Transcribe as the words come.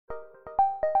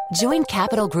Join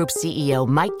Capital Group CEO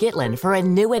Mike Gitlin for a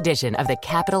new edition of the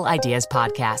Capital Ideas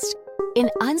Podcast. In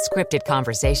unscripted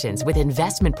conversations with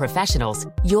investment professionals,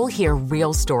 you'll hear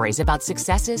real stories about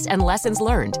successes and lessons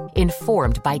learned,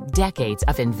 informed by decades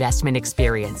of investment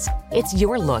experience. It's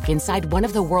your look inside one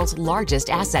of the world's largest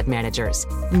asset managers.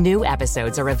 New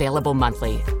episodes are available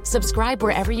monthly. Subscribe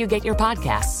wherever you get your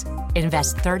podcasts.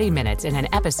 Invest 30 minutes in an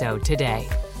episode today.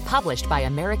 Published by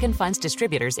American Funds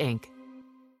Distributors, Inc.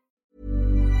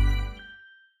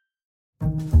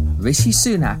 Rishi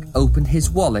Sunak opened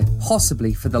his wallet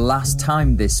possibly for the last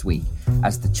time this week,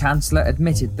 as the Chancellor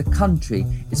admitted the country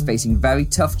is facing very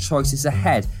tough choices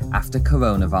ahead after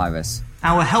coronavirus.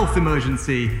 Our health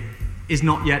emergency is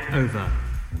not yet over,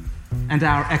 and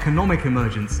our economic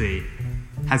emergency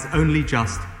has only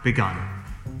just begun.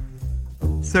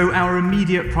 So our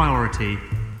immediate priority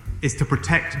is to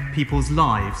protect people's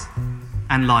lives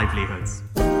and livelihoods.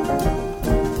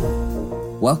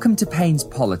 Welcome to Payne's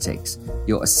Politics,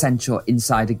 your essential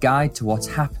insider guide to what's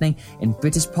happening in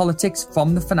British politics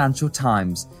from the Financial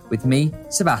Times, with me,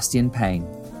 Sebastian Payne.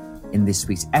 In this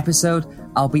week's episode,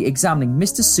 I'll be examining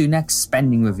Mr. Sunak's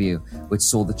spending review, which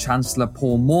saw the Chancellor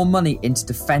pour more money into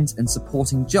defence and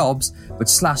supporting jobs, but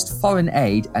slashed foreign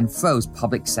aid and froze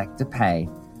public sector pay.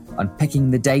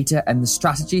 Unpicking the data and the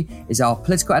strategy is our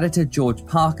political editor George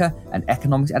Parker and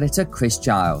economics editor Chris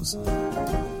Giles.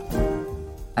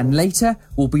 And later,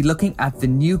 we'll be looking at the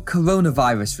new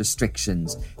coronavirus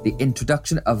restrictions, the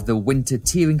introduction of the winter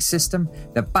tiering system,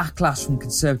 the backlash from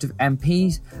Conservative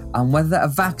MPs, and whether a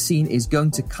vaccine is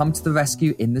going to come to the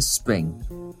rescue in the spring.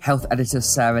 Health editor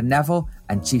Sarah Neville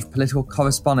and chief political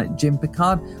correspondent Jim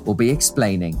Picard will be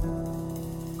explaining.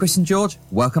 Chris and George,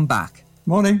 welcome back.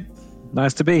 Morning.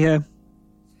 Nice to be here.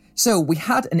 So we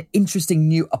had an interesting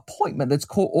new appointment that's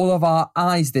caught all of our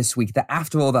eyes this week, that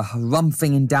after all the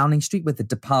harumphing in Downing Street with the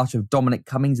departure of Dominic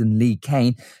Cummings and Lee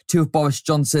Cain, two of Boris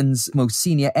Johnson's most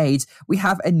senior aides, we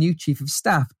have a new chief of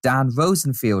staff, Dan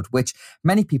Rosenfield, which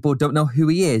many people don't know who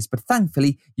he is, but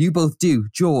thankfully you both do.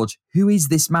 George, who is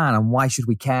this man and why should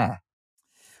we care?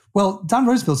 Well, Dan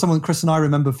Rosenfield, someone Chris and I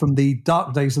remember from the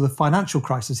dark days of the financial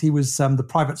crisis. He was the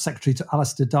private secretary to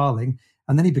Alistair Darling,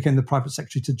 and then he became the private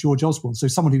secretary to George Osborne. So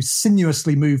someone who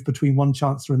sinuously moved between one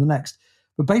chancellor and the next.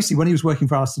 But basically, when he was working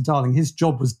for Alistair Darling, his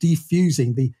job was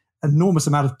defusing the enormous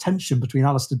amount of tension between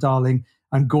Alistair Darling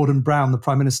and Gordon Brown, the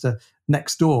prime minister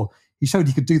next door. He showed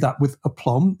he could do that with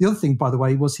aplomb. The other thing, by the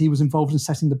way, was he was involved in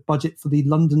setting the budget for the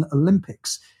London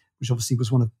Olympics, which obviously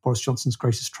was one of Boris Johnson's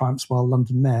greatest triumphs while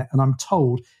London mayor. And I'm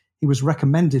told he was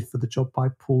recommended for the job by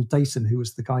Paul Dayton, who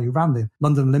was the guy who ran the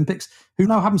London Olympics, who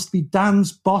now happens to be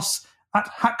Dan's boss at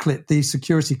Hacklit, the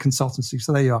security consultancy.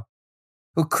 So there you are.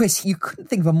 Well, Chris, you couldn't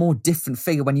think of a more different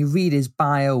figure when you read his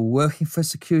bio, working for a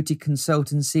security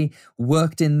consultancy,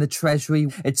 worked in the Treasury.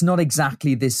 It's not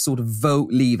exactly this sort of vote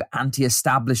leave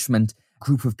anti-establishment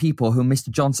group of people who Mr.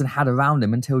 Johnson had around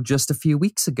him until just a few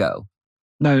weeks ago.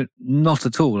 No, not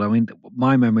at all. I mean,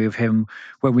 my memory of him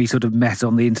when we sort of met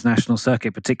on the international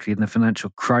circuit, particularly in the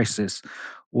financial crisis,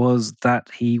 was that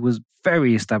he was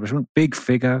very establishment, big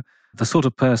figure, the sort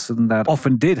of person that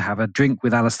often did have a drink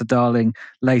with Alistair Darling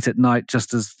late at night,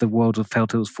 just as the world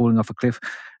felt it was falling off a cliff.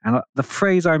 And the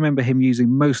phrase I remember him using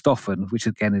most often, which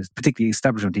again is particularly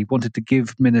establishment, he wanted to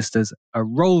give ministers a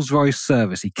Rolls-Royce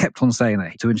service. He kept on saying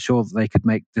that to ensure that they could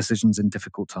make decisions in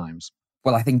difficult times.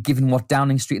 Well, I think given what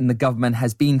Downing Street and the government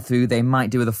has been through, they might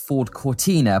do with a Ford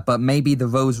Cortina, but maybe the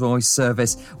Rolls-Royce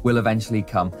service will eventually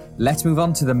come. Let's move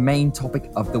on to the main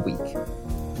topic of the week.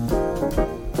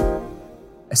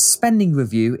 A spending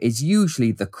review is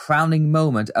usually the crowning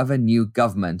moment of a new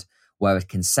government, where it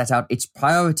can set out its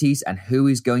priorities and who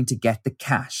is going to get the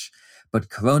cash. But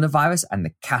coronavirus and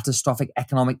the catastrophic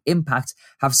economic impact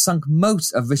have sunk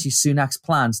most of Rishi Sunak's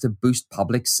plans to boost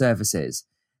public services.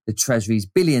 The Treasury's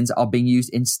billions are being used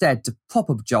instead to prop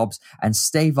up jobs and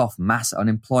stave off mass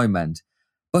unemployment.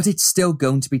 But it's still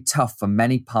going to be tough for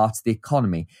many parts of the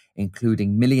economy,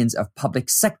 including millions of public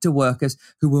sector workers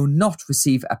who will not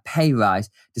receive a pay rise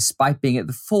despite being at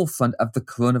the forefront of the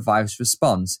coronavirus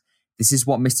response. This is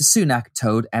what Mr. Sunak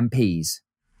told MPs.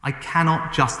 I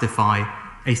cannot justify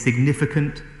a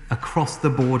significant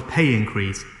across-the-board pay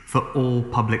increase for all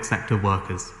public sector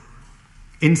workers.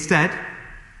 Instead,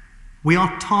 we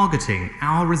are targeting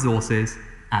our resources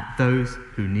at those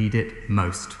who need it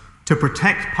most, to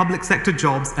protect public sector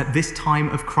jobs at this time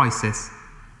of crisis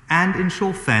and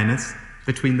ensure fairness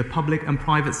between the public and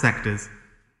private sectors.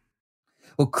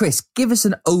 Well, Chris, give us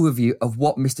an overview of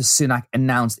what Mr. Sunak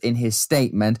announced in his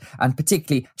statement, and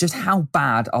particularly just how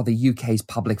bad are the UK's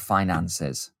public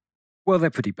finances? Well,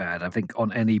 they're pretty bad, I think,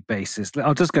 on any basis.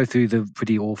 I'll just go through the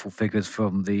pretty awful figures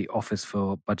from the Office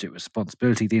for Budget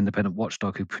Responsibility, the independent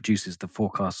watchdog who produces the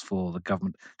forecasts for the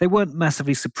government. They weren't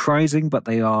massively surprising, but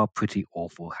they are pretty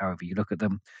awful, however you look at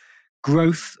them.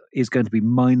 Growth is going to be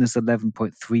minus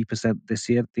 11.3% this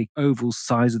year. The overall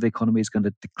size of the economy is going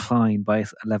to decline by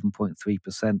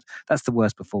 11.3%. That's the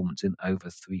worst performance in over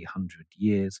 300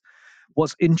 years.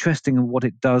 What's interesting and what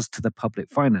it does to the public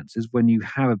finances, when you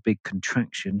have a big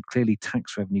contraction, clearly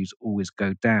tax revenues always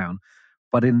go down.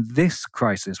 But in this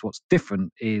crisis, what's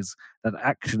different is that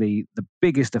actually the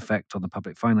biggest effect on the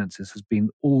public finances has been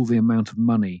all the amount of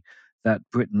money that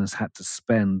Britain has had to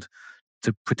spend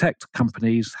to protect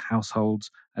companies, households,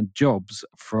 and jobs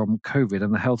from COVID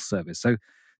and the health service. So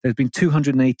there's been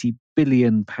 £280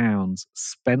 billion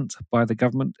spent by the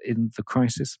government in the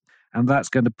crisis, and that's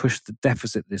going to push the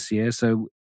deficit this year. So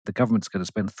the government's going to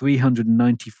spend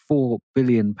 £394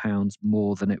 billion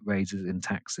more than it raises in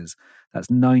taxes. That's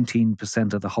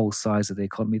 19% of the whole size of the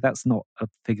economy. That's not a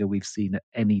figure we've seen at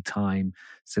any time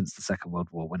since the Second World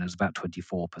War, when it was about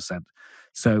 24%.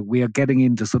 So we are getting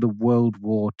into sort of World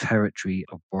War territory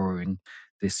of borrowing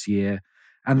this year.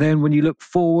 And then when you look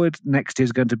forward, next year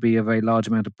is going to be a very large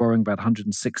amount of borrowing, about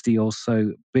 160 or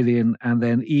so billion. And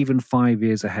then even 5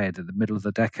 years ahead, at the middle of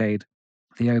the decade,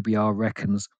 the OBR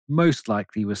reckons most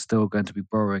likely we're still going to be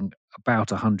borrowing about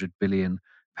 £100 billion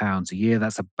a year.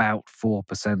 That's about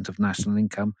 4% of national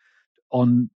income.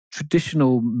 On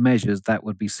traditional measures, that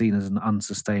would be seen as an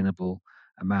unsustainable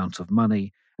amount of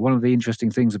money. One of the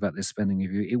interesting things about this spending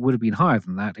review, it would have been higher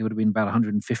than that. It would have been about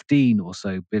 115 or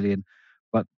so billion.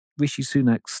 But Rishi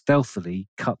Sunak stealthily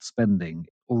cut spending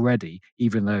already,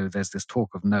 even though there's this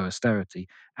talk of no austerity.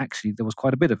 Actually, there was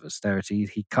quite a bit of austerity.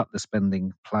 He cut the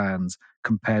spending plans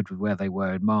compared with where they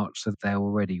were in March, so they're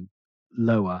already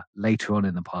lower later on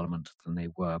in the Parliament than they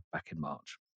were back in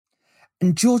March.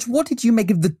 And George, what did you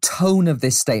make of the tone of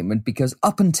this statement? Because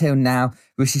up until now,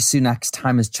 Rishi Sunak's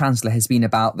time as Chancellor has been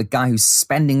about the guy who's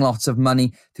spending lots of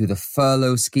money through the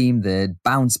furlough scheme, the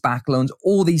bounce back loans,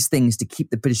 all these things to keep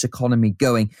the British economy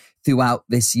going throughout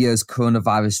this year's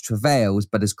coronavirus travails.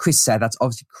 But as Chris said, that's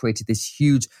obviously created this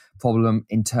huge problem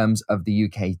in terms of the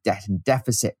UK debt and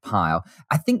deficit pile.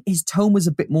 I think his tone was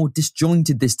a bit more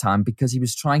disjointed this time because he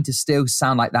was trying to still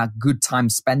sound like that good time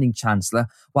spending Chancellor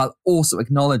while also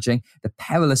acknowledging the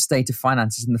perilous state of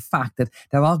finances and the fact that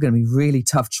there are going to be really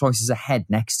tough choices ahead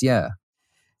next year.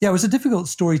 Yeah, it was a difficult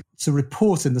story to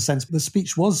report in the sense the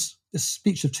speech was a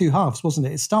speech of two halves, wasn't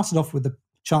it? It started off with the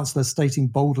Chancellor stating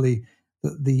boldly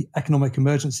that the economic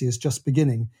emergency is just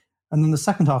beginning. And then the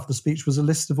second half of the speech was a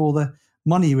list of all the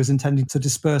money he was intending to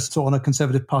disperse on a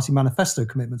Conservative Party manifesto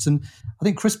commitments. And I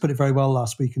think Chris put it very well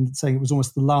last week in saying it was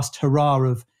almost the last hurrah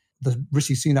of the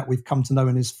Rishi Sunak we've come to know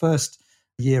in his first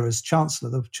year as Chancellor,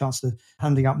 the Chancellor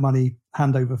handing out money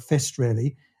hand over fist,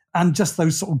 really. And just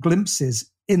those sort of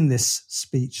glimpses in this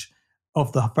speech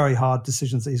of the very hard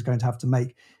decisions that he's going to have to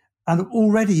make. And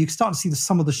already you start to see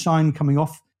some of the shine coming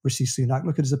off Rishi Sunak.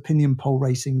 Look at his opinion poll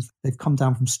ratings. They've come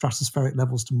down from stratospheric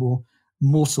levels to more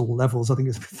morsel levels, I think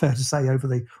it's fair to say, over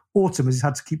the autumn, as he's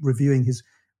had to keep reviewing his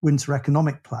winter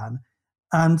economic plan.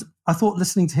 And I thought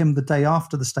listening to him the day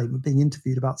after the statement, being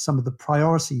interviewed about some of the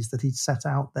priorities that he'd set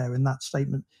out there in that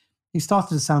statement, he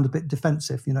started to sound a bit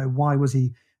defensive. You know, why was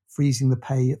he freezing the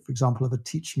pay, for example, of a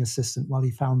teaching assistant while he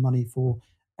found money for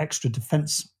extra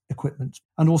defence equipment,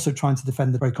 and also trying to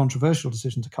defend the very controversial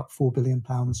decision to cut £4 billion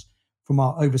from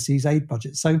our overseas aid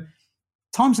budget. So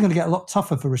times are going to get a lot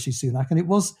tougher for Rishi Sunak. And it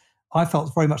was, I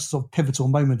felt, very much a sort of pivotal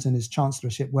moment in his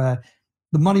chancellorship where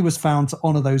the money was found to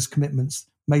honour those commitments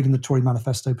made in the Tory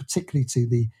manifesto, particularly to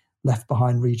the left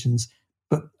behind regions.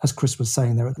 But as Chris was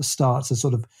saying there at the start, it's a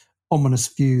sort of ominous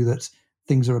view that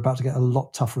things are about to get a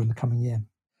lot tougher in the coming year.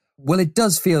 Well, it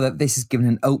does feel that this has given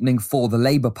an opening for the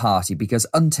Labour Party because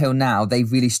until now,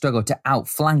 they've really struggled to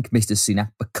outflank Mr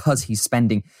Sunak because he's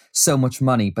spending so much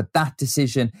money. But that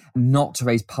decision not to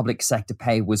raise public sector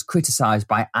pay was criticised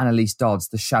by Annalise Dodds,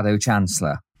 the Shadow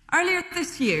Chancellor. Earlier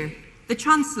this year, the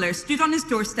Chancellor stood on his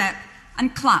doorstep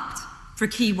and clapped for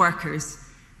key workers.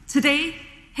 Today,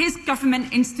 his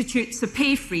government institutes a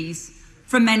pay freeze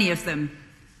for many of them.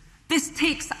 This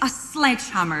takes a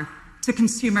sledgehammer to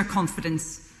consumer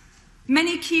confidence.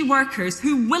 Many key workers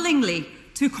who willingly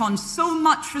took on so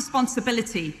much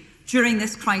responsibility during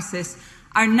this crisis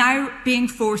are now being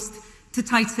forced to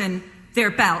tighten their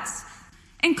belts.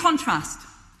 In contrast,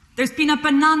 there's been a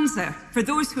bonanza for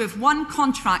those who have won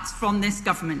contracts from this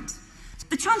government.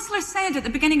 The Chancellor said at the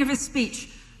beginning of his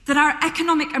speech that our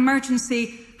economic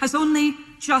emergency has only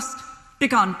just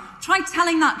begun. Try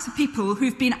telling that to people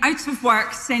who've been out of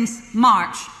work since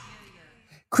March.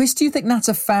 Chris, do you think that's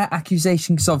a fair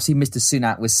accusation? Because obviously Mr.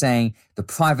 Sunak was saying the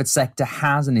private sector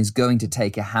has and is going to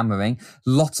take a hammering.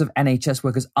 Lots of NHS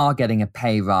workers are getting a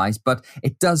pay rise, but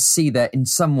it does see that in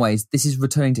some ways this is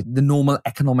returning to the normal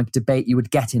economic debate you would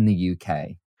get in the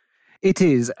UK. It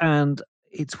is, and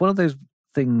it's one of those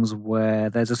things where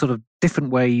there's a sort of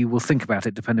different way you will think about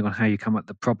it depending on how you come at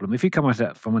the problem. If you come at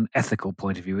it from an ethical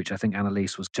point of view, which I think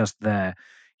Annalise was just there,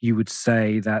 you would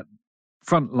say that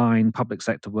frontline public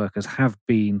sector workers have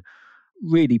been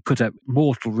really put at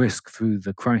mortal risk through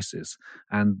the crisis.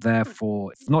 And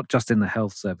therefore, not just in the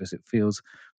health service, it feels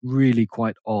really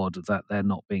quite odd that they're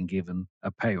not being given a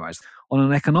pay rise. On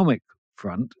an economic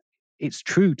front, it's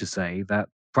true to say that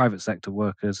private sector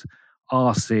workers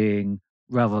are seeing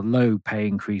rather low pay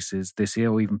increases this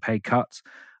year or even pay cuts.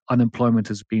 Unemployment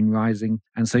has been rising.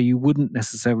 And so you wouldn't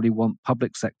necessarily want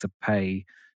public sector pay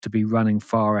to be running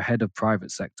far ahead of private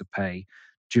sector pay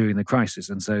during the crisis.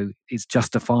 And so it's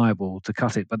justifiable to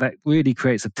cut it. But that really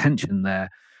creates a tension there,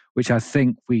 which I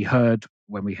think we heard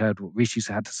when we heard what Rishi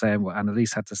had to say and what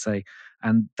Annalise had to say.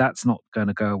 And that's not going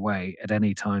to go away at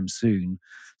any time soon.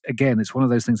 Again, it's one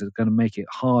of those things that's going to make it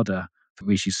harder for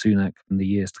Rishi Sunak in the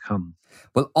years to come.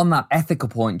 Well, on that ethical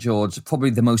point, George,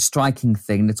 probably the most striking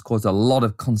thing that's caused a lot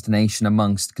of consternation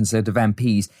amongst Conservative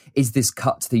MPs is this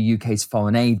cut to the UK's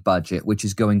foreign aid budget, which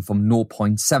is going from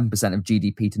 0.7% of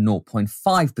GDP to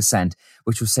 0.5%,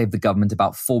 which will save the government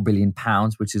about £4 billion,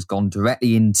 which has gone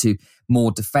directly into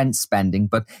more defence spending.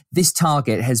 But this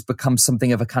target has become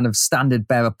something of a kind of standard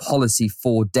bearer policy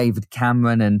for David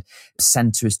Cameron and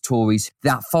centrist Tories.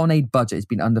 That foreign aid budget has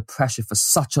been under pressure for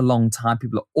such a long time.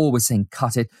 People are always saying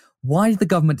cut it. Why did the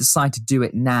government decide to do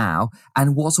it now?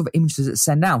 And what sort of image does it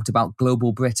send out about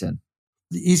global Britain?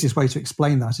 The easiest way to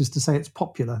explain that is to say it's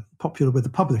popular with the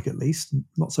public at least,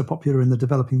 not so popular in the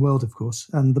developing world, of course.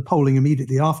 And the polling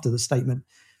immediately after the statement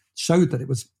showed that it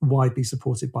was widely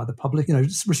supported by the public. You know,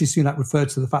 Rishi Sunak referred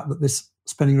to the fact that this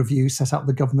spending review set out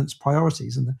the government's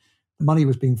priorities, and the money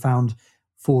was being found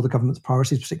for the government's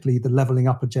priorities, particularly the levelling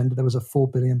up agenda. There was a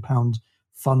 £4 billion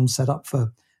fund set up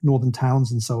for northern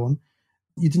towns and so on.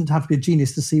 You didn't have to be a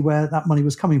genius to see where that money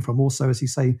was coming from. Also, as you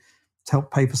say, to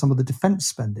help pay for some of the defence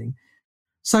spending.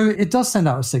 So it does send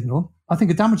out a signal, I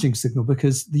think a damaging signal,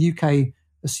 because the UK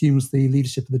assumes the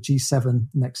leadership of the G7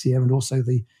 next year and also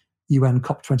the UN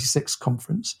COP26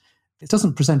 conference. It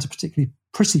doesn't present a particularly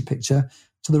pretty picture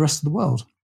to the rest of the world.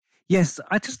 Yes,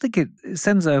 I just think it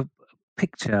sends a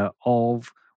picture of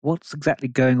what's exactly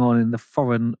going on in the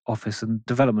Foreign Office and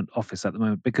Development Office at the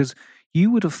moment, because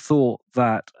you would have thought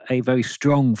that a very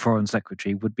strong Foreign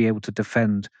Secretary would be able to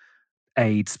defend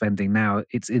aid spending. Now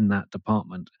it's in that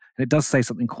department. And it does say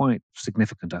something quite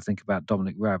significant, I think, about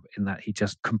Dominic Raab, in that he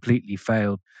just completely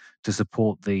failed to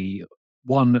support the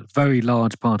one very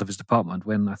large part of his department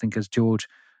when, I think, as George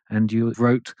and you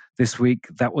wrote this week,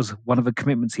 that was one of the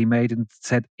commitments he made and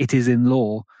said it is in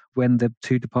law when the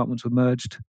two departments were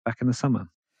merged back in the summer.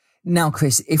 Now,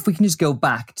 Chris, if we can just go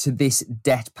back to this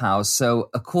debt pile.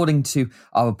 So according to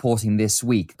our reporting this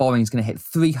week, borrowing is going to hit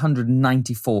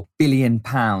 £394 billion.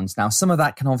 Now, some of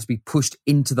that can obviously be pushed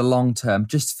into the long term.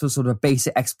 Just for sort of a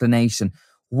basic explanation,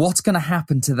 what's going to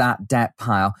happen to that debt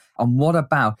pile? And what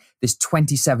about this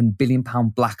 £27 billion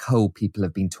black hole people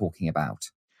have been talking about?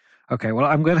 Okay, well,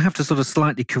 I'm going to have to sort of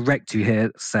slightly correct you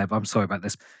here, Seb. I'm sorry about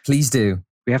this. Please do.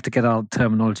 We have to get our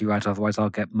terminology right, otherwise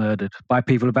I'll get murdered by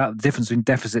people about the difference between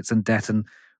deficits and debt. And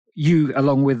you,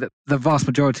 along with the vast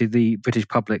majority of the British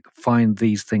public, find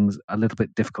these things a little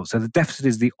bit difficult. So the deficit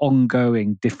is the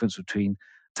ongoing difference between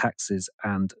taxes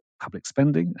and public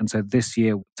spending. And so this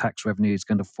year, tax revenue is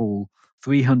going to fall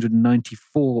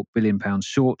 £394 billion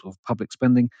short of public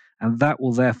spending. And that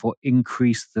will therefore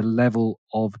increase the level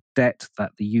of debt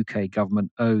that the UK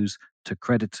government owes to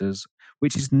creditors,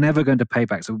 which is never going to pay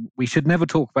back. So we should never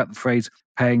talk about the phrase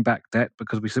paying back debt,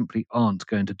 because we simply aren't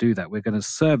going to do that. We're going to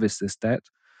service this debt.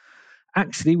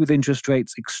 Actually, with interest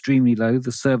rates extremely low,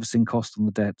 the servicing cost on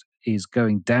the debt is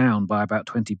going down by about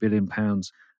 £20 billion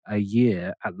a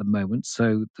year at the moment.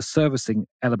 So the servicing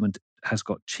element has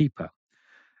got cheaper.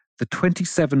 The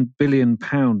 £27 billion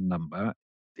number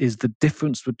is the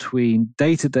difference between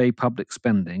day-to-day public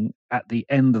spending at the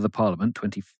end of the Parliament,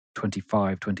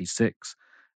 2025, 26,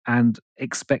 and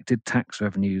expected tax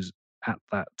revenues at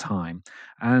that time.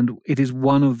 And it is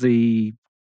one of the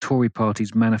Tory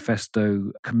party's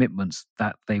manifesto commitments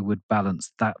that they would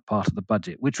balance that part of the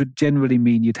budget, which would generally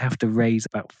mean you'd have to raise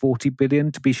about 40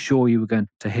 billion to be sure you were going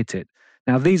to hit it.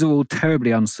 Now, these are all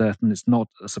terribly uncertain. It's not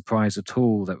a surprise at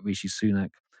all that Rishi Sunak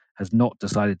has not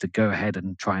decided to go ahead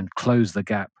and try and close the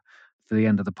gap to the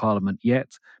end of the Parliament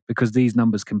yet, because these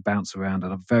numbers can bounce around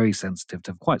and are very sensitive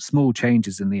to quite small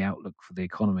changes in the outlook for the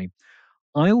economy.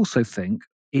 I also think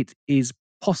it is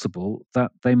possible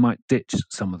that they might ditch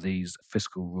some of these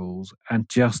fiscal rules and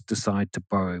just decide to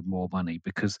borrow more money,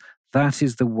 because that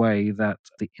is the way that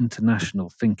the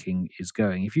international thinking is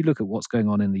going. If you look at what's going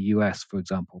on in the US, for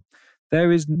example,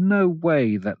 there is no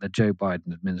way that the Joe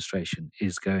Biden administration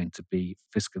is going to be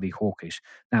fiscally hawkish.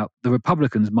 Now, the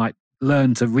Republicans might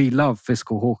learn to re-love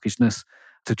fiscal hawkishness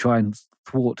to try and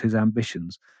thwart his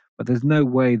ambitions, but there's no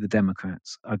way the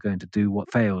Democrats are going to do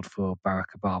what failed for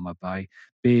Barack Obama by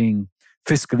being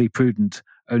fiscally prudent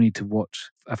only to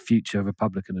watch a future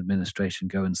Republican administration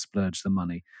go and splurge the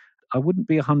money. I wouldn't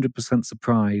be 100%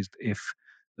 surprised if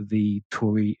the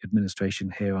Tory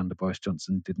administration here under Boris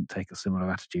Johnson didn't take a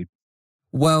similar attitude.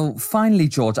 Well, finally,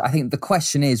 George, I think the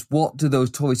question is, what do those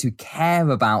Tories who care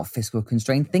about fiscal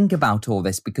constraint think about all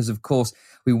this? Because, of course,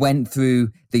 we went through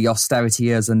the austerity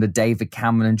years under David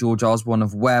Cameron and George Osborne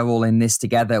of we're all in this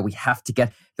together. We have to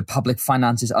get the public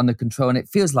finances under control. And it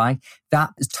feels like that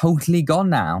is totally gone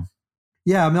now.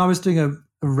 Yeah, I mean, I was doing a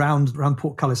round around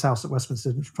Portcullis House at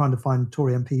Westminster trying to find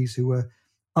Tory MPs who were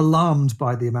alarmed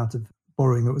by the amount of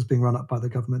borrowing that was being run up by the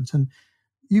government. And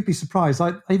you'd be surprised.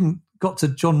 I even got to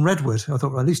John Redwood. I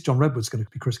thought, well, at least John Redwood's going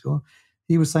to be critical.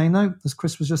 He was saying, no, as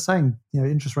Chris was just saying,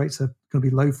 interest rates are going to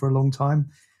be low for a long time.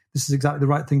 This is exactly the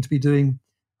right thing to be doing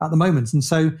at the moment. And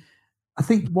so I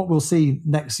think what we'll see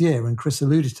next year, and Chris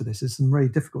alluded to this, is some really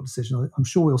difficult decisions. I'm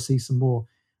sure we'll see some more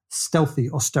stealthy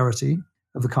austerity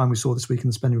of the kind we saw this week in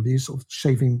the spending review, sort of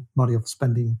shaving money off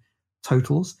spending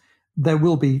totals. There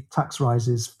will be tax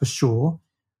rises for sure.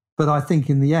 But I think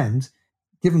in the end,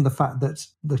 given the fact that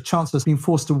the Chancellor's been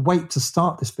forced to wait to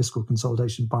start this fiscal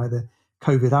consolidation by the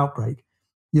COVID outbreak,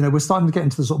 we're starting to get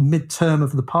into the sort of mid-term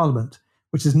of the Parliament,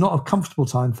 which is not a comfortable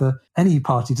time for any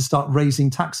party to start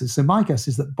raising taxes. So my guess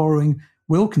is that borrowing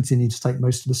will continue to take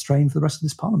most of the strain for the rest of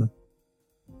this Parliament.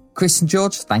 Chris and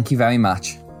George, thank you very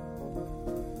much.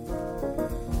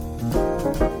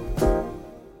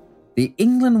 The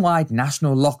England-wide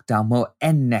national lockdown will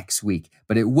end next week,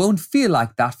 but it won't feel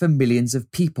like that for millions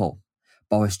of people.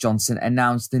 Boris Johnson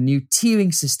announced the new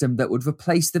tiering system that would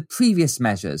replace the previous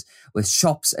measures, with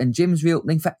shops and gyms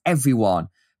reopening for everyone.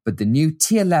 But the new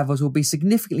tier levels will be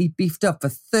significantly beefed up for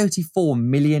 34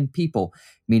 million people,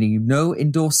 meaning no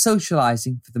indoor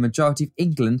socialising for the majority of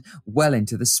England well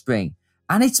into the spring.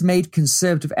 And it's made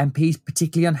Conservative MPs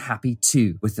particularly unhappy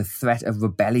too, with the threat of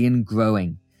rebellion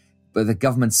growing. But the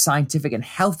government's scientific and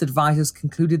health advisors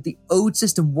concluded the old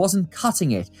system wasn't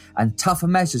cutting it and tougher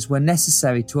measures were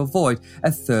necessary to avoid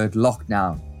a third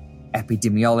lockdown.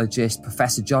 Epidemiologist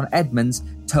Professor John Edmonds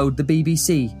told the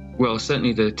BBC. Well,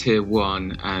 certainly the Tier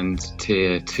 1 and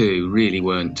Tier 2 really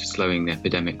weren't slowing the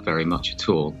epidemic very much at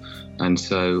all. And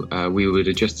so we would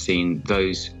have just seen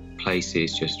those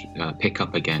places just pick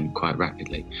up again quite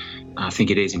rapidly. I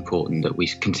think it is important that we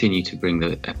continue to bring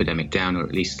the epidemic down, or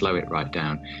at least slow it right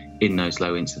down in those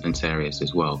low incidence areas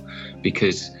as well.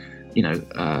 Because,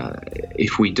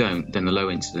 if we don't, then the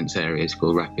low incidence areas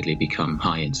will rapidly become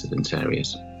high incidence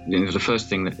areas. The first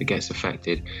thing that gets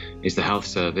affected is the health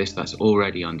service. That's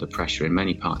already under pressure in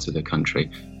many parts of the country.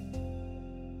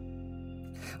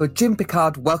 Well, Jim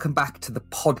Pickard, welcome back to the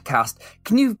podcast.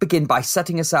 Can you begin by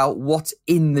setting us out what's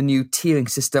in the new tiering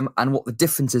system and what the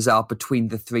differences are between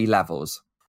the three levels?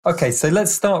 Okay, so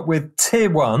let's start with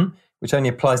Tier 1, which only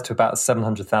applies to about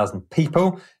 700,000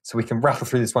 people. So we can rattle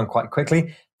through this one quite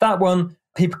quickly. That one,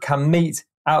 people can meet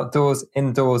outdoors,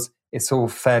 indoors. It's all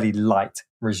fairly light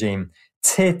regime.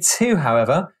 Tier 2,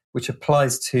 however, which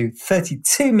applies to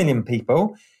 32 million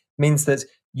people, means that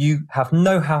you have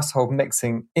no household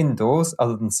mixing indoors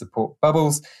other than support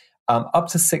bubbles. Up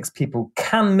to 6 people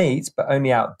can meet, but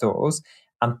only outdoors.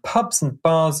 And pubs and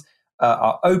bars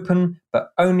are open, but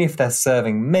only if they're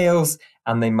serving meals,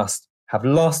 and they must have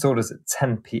last orders at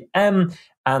 10 p.m.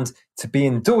 And to be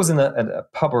indoors in a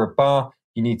pub or a bar,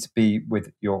 you need to be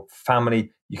with your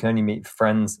family. You can only meet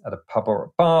friends at a pub or a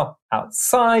bar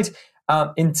outside.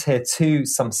 In Tier 2,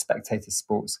 some spectator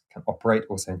sports can operate,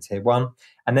 also in Tier 1.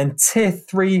 And then Tier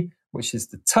 3, which is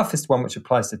the toughest one, which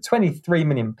applies to 23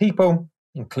 million people,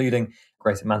 including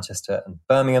Greater Manchester and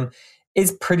Birmingham,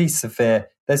 is pretty severe.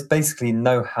 There's basically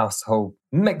no household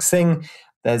mixing.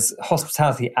 There's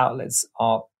hospitality outlets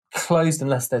are closed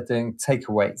unless they're doing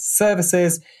takeaway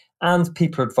services, and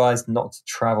people are advised not to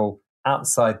travel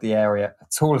outside the area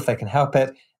at all if they can help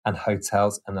it, and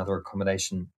hotels and other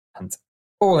accommodation and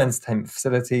all entertainment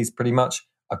facilities pretty much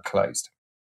are closed.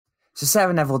 So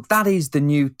Sarah Neville, that is the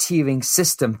new tiering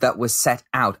system that was set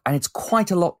out, and it's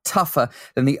quite a lot tougher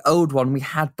than the old one we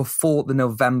had before the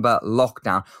November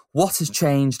lockdown. What has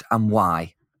changed and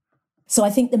why? So I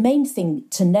think the main thing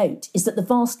to note is that the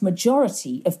vast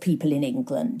majority of people in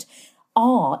England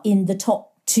are in the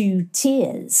top 2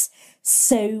 tiers.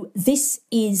 So this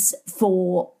is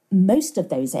for most of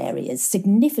those areas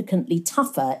significantly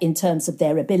tougher in terms of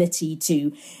their ability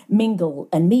to mingle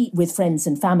and meet with friends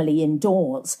and family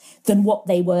indoors than what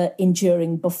they were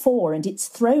enduring before. And it's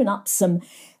thrown up some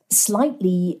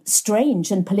slightly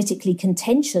strange and politically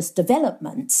contentious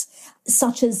developments,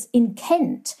 such as in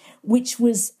Kent, which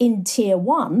was in tier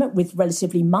 1 with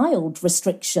relatively mild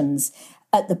restrictions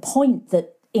at the point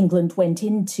that England went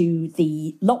into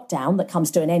the lockdown that comes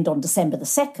to an end on December the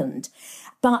 2nd.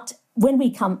 But when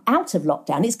we come out of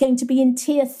lockdown, it's going to be in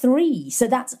tier 3. So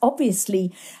that's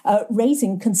obviously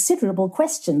raising considerable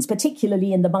questions,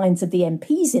 particularly in the minds of the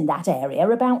MPs in that area,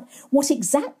 about what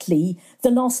exactly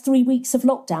the last 3 weeks of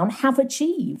lockdown have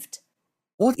achieved.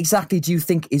 What exactly do you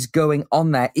think is going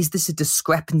on there? Is this a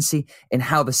discrepancy in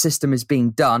how the system is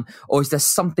being done, or is there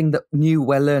something that new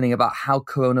we're learning about how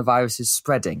coronavirus is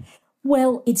spreading?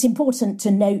 Well, it's important to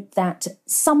note that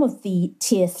some of the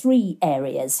tier 3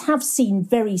 areas have seen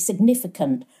very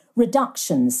significant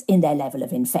reductions in their level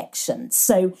of infection.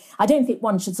 So I don't think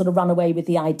one should sort of run away with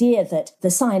the idea that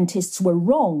the scientists were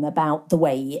wrong about the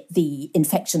way the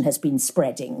infection has been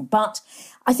spreading. But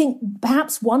I think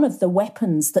perhaps one of the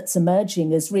weapons that's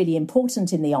emerging as really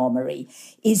important in the armoury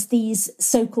is these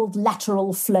so-called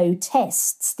lateral flow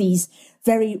tests, these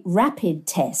very rapid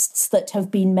tests that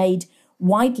have been made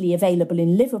widely available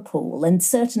in Liverpool, and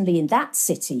certainly in that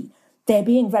city, they're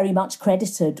being very much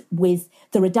credited with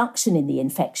the reduction in the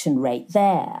infection rate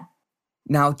there.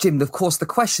 Now, Jim, of course, the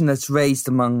question that's raised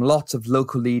among lots of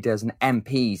local leaders and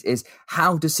MPs is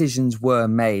how decisions were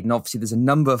made. And obviously, there's a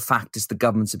number of factors the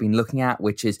governments have been looking at,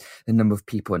 which is the number of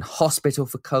people in hospital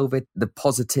for COVID, the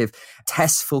positive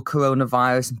tests for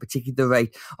coronavirus, and particularly the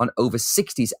rate on over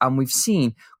 60s. And we've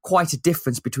seen quite a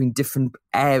difference between different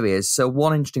areas. So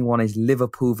one interesting one is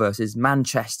Liverpool versus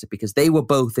Manchester, because they were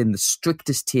both in the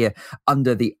strictest tier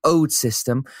under the old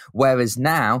system, whereas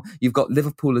now you've got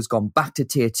Liverpool has gone back to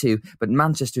tier 2, but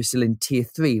Manchester is still in tier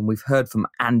 3. And we've heard from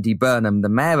Andy Burnham, the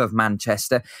mayor of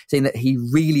Manchester, saying that he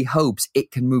really hopes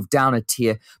it can move down a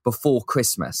tier before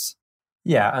Christmas.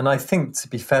 Yeah, and I think, to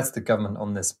be fair to the government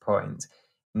on this point,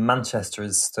 Manchester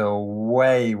is still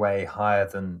way, way higher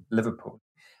than Liverpool.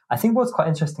 I think what's quite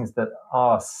interesting is that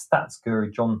our stats guru,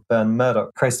 John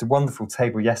Byrne-Murdoch, created a wonderful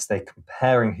table yesterday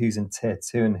comparing who's in tier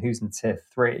 2 and who's in tier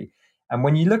 3. And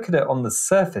when you look at it on the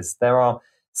surface, there are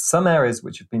some areas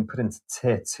which have been put into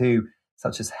tier 2,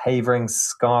 such as Havering,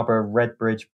 Scarborough,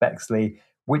 Redbridge, Bexley,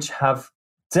 which have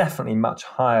definitely much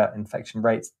higher infection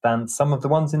rates than some of the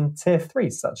ones in tier 3,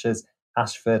 such as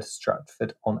Ashford,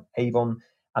 Stratford-on-Avon,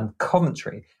 and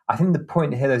Coventry. I think the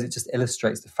point here is it just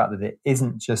illustrates the fact that it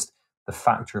isn't just the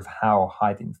factor of how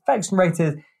high the infection rate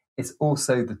is, it's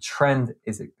also the trend.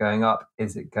 Is it going up?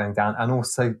 Is it going down? And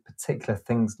also particular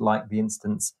things like the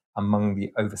incidence among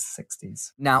the over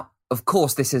 60s. Now, of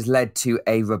course, this has led to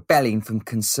a rebellion from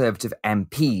Conservative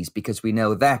MPs because we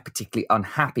know they're particularly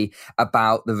unhappy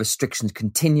about the restrictions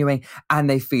continuing and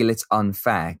they feel it's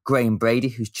unfair. Graham Brady,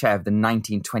 who's chair of the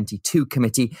 1922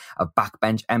 committee of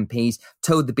backbench MPs,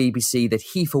 told the BBC that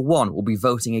he, for one, will be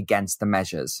voting against the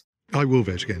measures. I will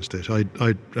vote against it.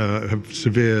 I have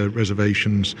severe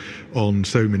reservations on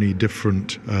so many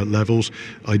different levels.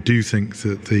 I do think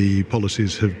that the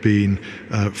policies have been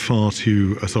far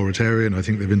too authoritarian. I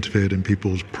think they've interfered in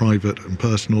people's private and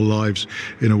personal lives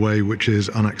in a way which is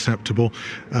unacceptable.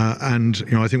 And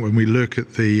I think when we look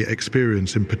at the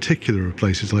experience in particular of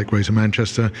places like Greater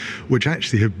Manchester, which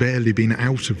actually have barely been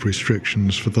out of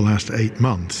restrictions for the last 8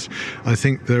 months, I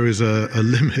think there is a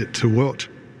limit to what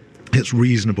it's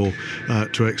reasonable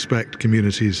to expect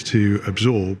communities to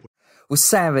absorb. Well,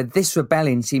 Sarah, this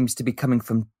rebellion seems to be coming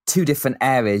from two different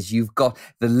areas. You've got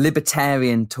the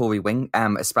libertarian Tory wing,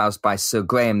 espoused by Sir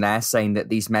Graham there, saying that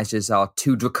these measures are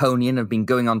too draconian, have been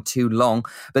going on too long.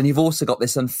 Then you've also got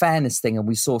this unfairness thing, and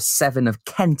we saw 7 of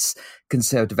Kent's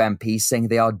Conservative MPs saying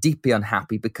they are deeply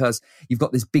unhappy because you've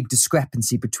got this big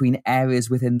discrepancy between areas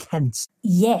within Kent.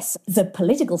 Yes, the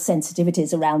political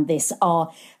sensitivities around this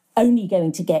are only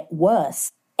going to get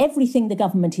worse. Everything the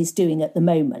government is doing at the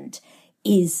moment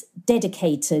is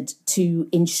dedicated to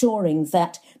ensuring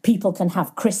that people can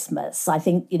have Christmas. I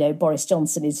think, Boris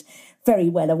Johnson is very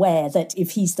well aware that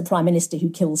if he's the Prime Minister who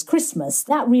kills Christmas,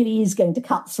 that really is going to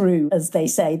cut through, as they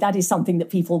say. That is something that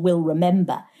people will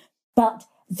remember. But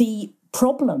the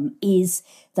problem is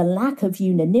the lack of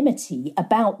unanimity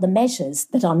about the measures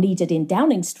that are needed in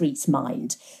Downing Street's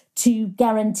mind to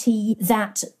guarantee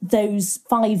that those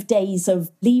 5 days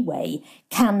of leeway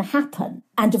can happen.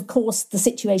 And of course, the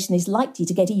situation is likely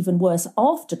to get even worse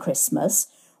after Christmas,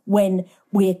 when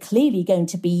we're clearly going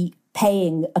to be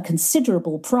paying a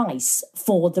considerable price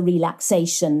for the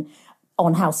relaxation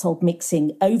on household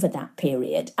mixing over that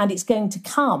period. And it's going to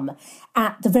come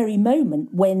at the very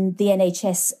moment when the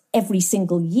NHS every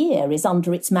single year is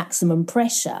under its maximum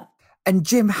pressure. And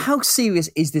Jim, how serious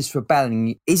is this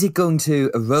rebellion? Is it going to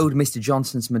erode Mr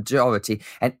Johnson's majority?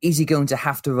 And is he going to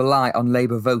have to rely on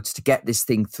Labour votes to get this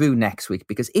thing through next week?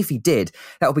 Because if he did,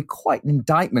 that would be quite an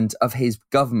indictment of his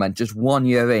government just 1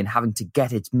 year in, having to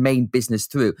get its main business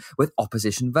through with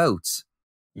opposition votes.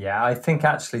 Yeah, I think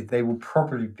actually they will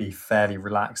probably be fairly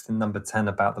relaxed in Number 10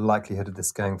 about the likelihood of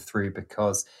this going through,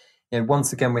 because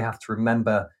once again, we have to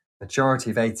remember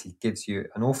majority of 80 gives you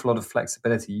an awful lot of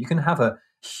flexibility. You can have a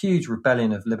huge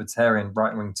rebellion of libertarian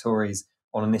right-wing Tories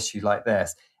on an issue like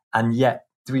this. And yet,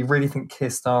 do we really think Keir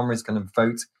Starmer is going to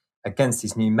vote against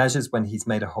these new measures when he's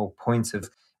made a whole point of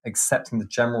accepting the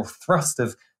general thrust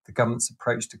of the government's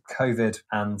approach to COVID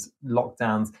and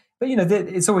lockdowns? But,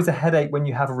 it's always a headache when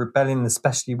you have a rebellion,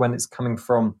 especially when it's coming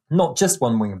from not just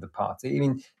one wing of the party. I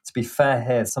mean, to be fair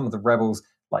here, some of the rebels,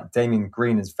 like Damien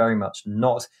Green, is very much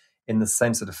not in the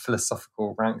same sort of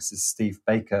philosophical ranks as Steve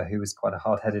Baker, who is quite a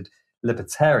hard-headed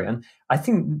libertarian. I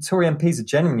think Tory MPs are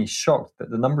genuinely shocked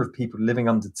that the number of people living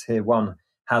under Tier 1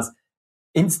 has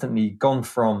instantly gone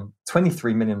from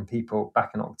 23 million people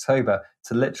back in October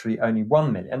to literally only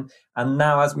 1 million. And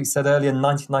now, as we said earlier,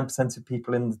 99% of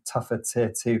people in the tougher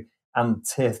Tier 2 and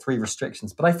Tier 3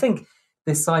 restrictions. But I think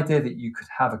this idea that you could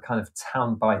have a kind of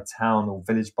town by town or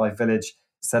village by village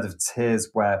set of tiers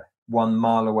where 1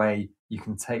 mile away you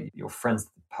can take your friends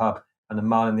to the pub and a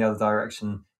mile in the other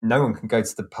direction no one can go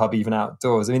to the pub even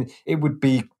outdoors. I mean, it would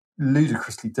be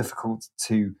ludicrously difficult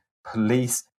to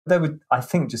police. There would, I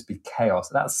think, just be chaos.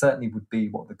 That certainly would be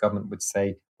what the government would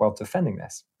say while defending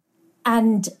this.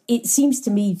 And it seems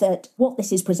to me that what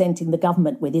this is presenting the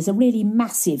government with is a really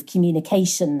massive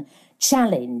communication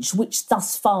challenge, which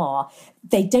thus far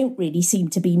they don't really seem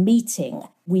to be meeting.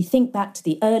 We think back to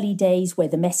the early days where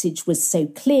the message was so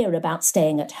clear about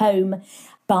staying at home,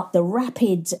 but the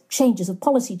rapid changes of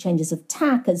policy, changes of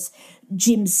tack, as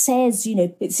Jim says,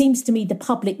 it seems to me the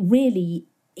public really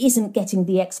isn't getting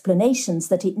the explanations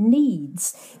that it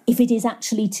needs if it is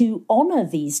actually to honour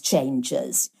these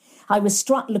changes. I was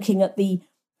struck looking at the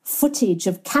footage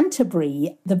of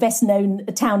Canterbury, the best-known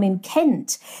town in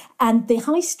Kent, and the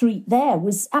high street there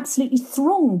was absolutely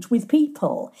thronged with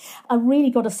people. I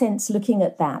really got a sense looking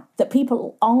at that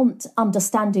people aren't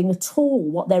understanding at all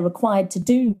what they're required to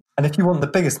do. And if you want the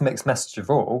biggest mixed message of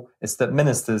all, it's that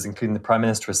ministers, including the Prime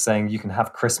Minister, are saying you can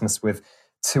have Christmas with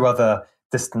 2 other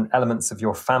distant elements of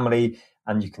your family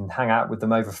and you can hang out with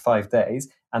them over 5 days.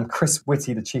 And Chris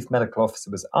Whitty, the Chief Medical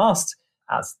Officer, was asked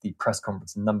at the press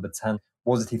conference in Number 10,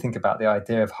 what did he think about the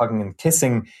idea of hugging and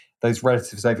kissing those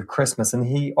relatives over Christmas? And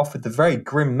he offered the very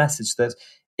grim message that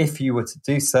if you were to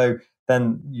do so,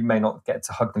 then you may not get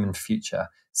to hug them in future.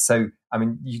 So, I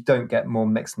mean, you don't get more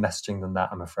mixed messaging than that,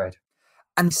 I'm afraid.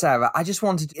 And Sarah, I just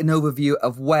wanted an overview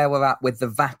of where we're at with the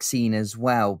vaccine as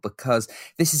well, because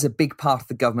this is a big part of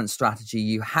the government strategy.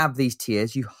 You have these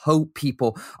tiers, you hope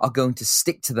people are going to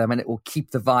stick to them and it will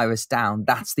keep the virus down.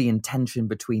 That's the intention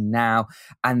between now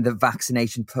and the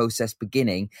vaccination process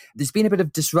beginning. There's been a bit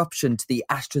of disruption to the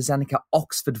AstraZeneca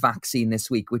Oxford vaccine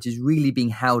this week, which is really being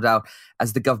held out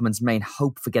as the government's main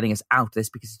hope for getting us out of this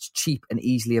because it's cheap and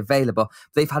easily available.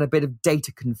 They've had a bit of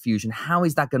data confusion. How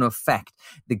is that going to affect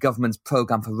the government's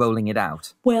program for rolling it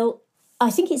out? Well, I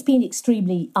think it's been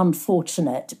extremely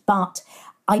unfortunate, but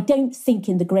I don't think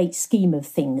in the great scheme of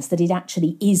things that it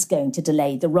actually is going to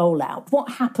delay the rollout.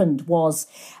 What happened was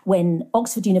when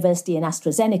Oxford University and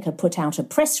AstraZeneca put out a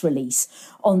press release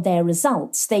on their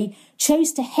results, they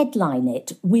chose to headline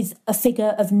it with a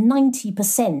figure of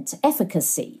 90%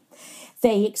 efficacy.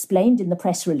 They explained in the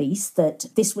press release that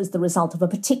this was the result of a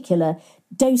particular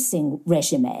dosing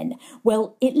regimen.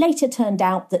 Well, it later turned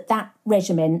out that that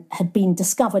regimen had been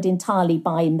discovered entirely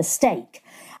by mistake,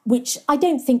 which I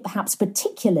don't think perhaps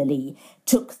particularly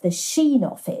took the sheen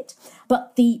off it.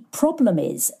 But the problem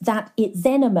is that it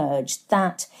then emerged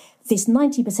that this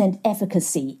 90%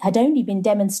 efficacy had only been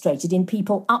demonstrated in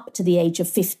people up to the age of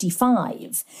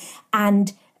 55.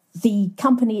 And the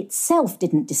company itself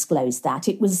didn't disclose that.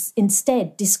 It was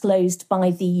instead disclosed by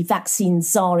the vaccine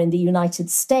czar in the United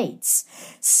States.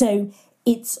 So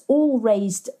it's all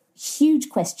raised huge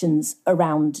questions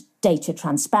around data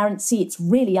transparency. It's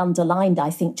really underlined, I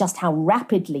think, just how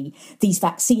rapidly these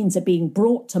vaccines are being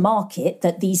brought to market,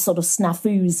 that these sort of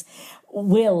snafus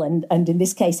will, and in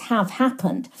this case, have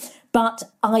happened. But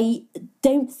I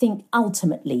don't think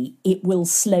ultimately it will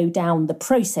slow down the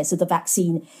process of the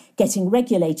vaccine getting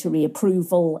regulatory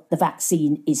approval. The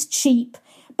vaccine is cheap.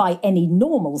 By any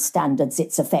normal standards,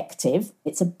 it's effective.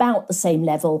 It's about the same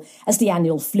level as the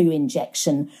annual flu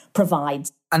injection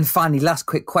provides. And finally, last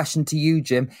quick question to you,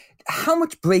 Jim. How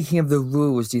much breaking of the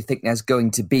rules do you think there's going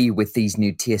to be with these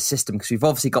new tier systems? Because we've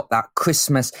obviously got that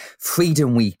Christmas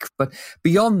Freedom Week. But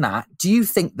beyond that, do you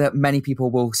think that many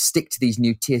people will stick to these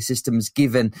new tier systems,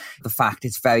 given the fact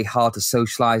it's very hard to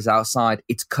socialise outside,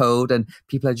 it's cold, and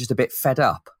people are just a bit fed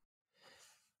up?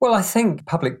 Well, I think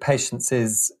public patience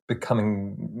is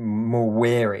becoming more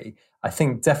weary. I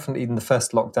think definitely in the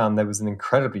first lockdown, there was an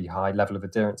incredibly high level of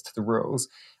adherence to the rules.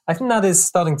 I think that is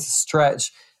starting to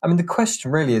stretch. I mean, the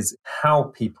question really is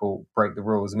how people break the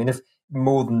rules. I mean, if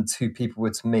more than 2 people were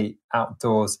to meet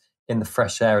outdoors in the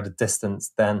fresh air at a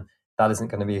distance, then that isn't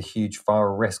going to be a huge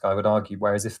viral risk, I would argue.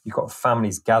 Whereas if you've got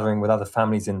families gathering with other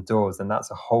families indoors, then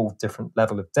that's a whole different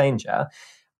level of danger.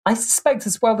 I suspect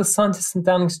as well the scientists in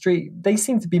Downing Street, they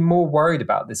seem to be more worried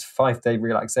about this 5-day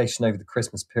relaxation over the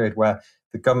Christmas period, where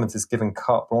the government has given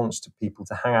carte blanche to people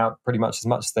to hang out pretty much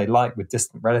as they like with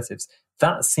distant relatives.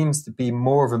 That seems to be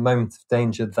more of a moment of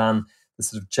danger than the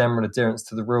sort of general adherence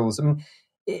to the rules. I mean,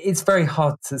 it's very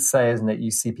hard to say, isn't it?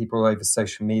 You see people all over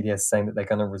social media saying that they're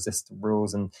going to resist the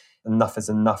rules and enough is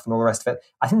enough and all the rest of it.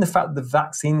 I think the fact that the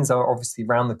vaccines are obviously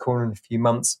around the corner in a few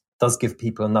months does give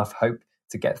people enough hope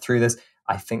to get through this.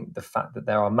 I think the fact that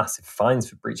there are massive fines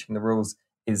for breaching the rules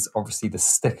is obviously the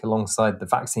stick alongside the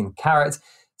vaccine carrot.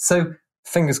 So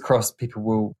fingers crossed people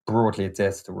will broadly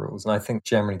adhere to the rules. And I think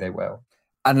generally they will.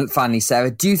 And finally,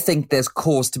 Sarah, do you think there's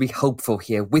cause to be hopeful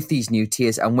here with these new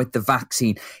tiers and with the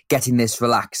vaccine getting this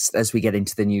relaxed as we get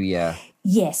into the new year?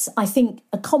 Yes, I think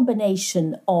a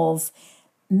combination of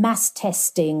mass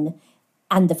testing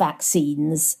and the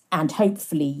vaccines, and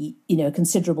hopefully, a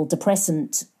considerable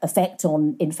depressant effect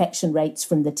on infection rates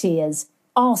from the tiers,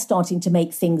 are starting to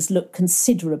make things look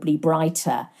considerably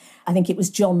brighter. I think it was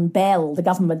John Bell, the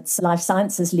government's life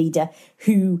sciences leader,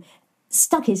 who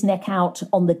stuck his neck out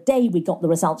on the day we got the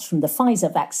results from the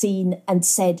Pfizer vaccine and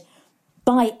said,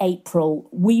 by April,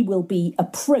 we will be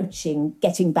approaching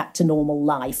getting back to normal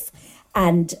life.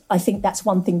 And I think that's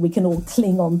one thing we can all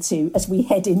cling on to as we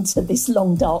head into this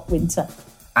long, dark winter.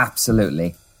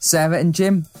 Absolutely. Sarah and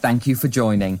Jim, thank you for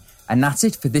joining. And that's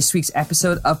it for this week's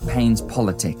episode of Payne's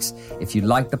Politics. If you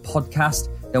like the podcast,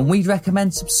 then we'd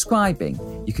recommend subscribing.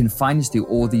 You can find us through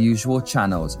all the usual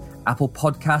channels: Apple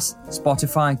Podcasts,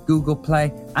 Spotify, Google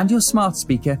Play, and your smart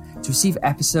speaker to receive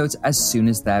episodes as soon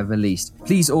as they're released.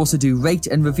 Please also do rate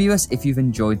and review us if you've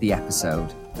enjoyed the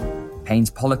episode. Payne's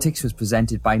Politics was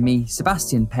presented by me,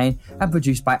 Sebastian Payne, and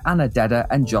produced by Anna Dedder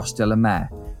and Josh de la Mare.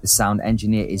 The sound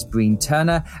engineer is Breen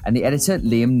Turner and the editor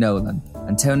Liam Nolan.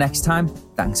 Until next time,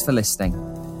 thanks for listening.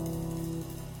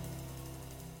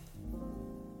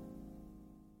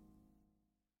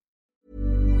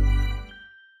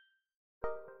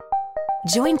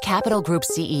 Join Capital Group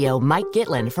CEO Mike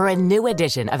Gitlin for a new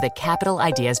edition of the Capital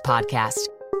Ideas Podcast.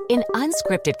 In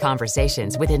unscripted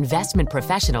conversations with investment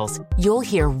professionals, you'll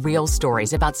hear real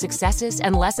stories about successes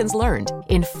and lessons learned,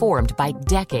 informed by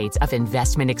decades of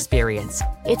investment experience.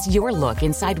 It's your look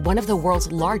inside one of the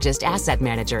world's largest asset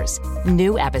managers.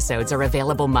 New episodes are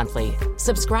available monthly.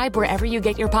 Subscribe wherever you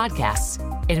get your podcasts.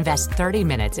 Invest 30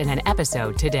 minutes in an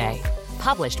episode today.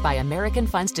 Published by American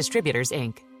Funds Distributors,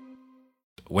 Inc.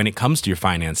 When it comes to your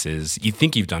finances, you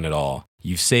think you've done it all.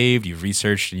 You've saved, you've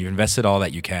researched, and you've invested all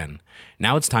that you can.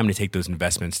 Now it's time to take those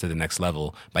investments to the next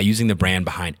level by using the brand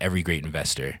behind every great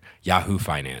investor, Yahoo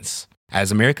Finance.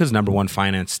 As America's #1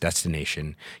 finance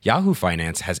destination, Yahoo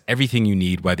Finance has everything you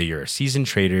need, whether you're a seasoned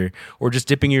trader or just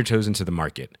dipping your toes into the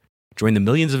market. Join the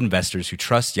millions of investors who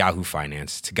trust Yahoo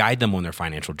Finance to guide them on their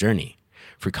financial journey.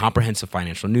 For comprehensive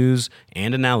financial news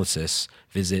and analysis,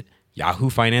 visit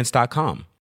yahoofinance.com,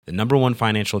 the #1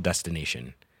 financial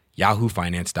destination,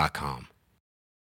 yahoofinance.com.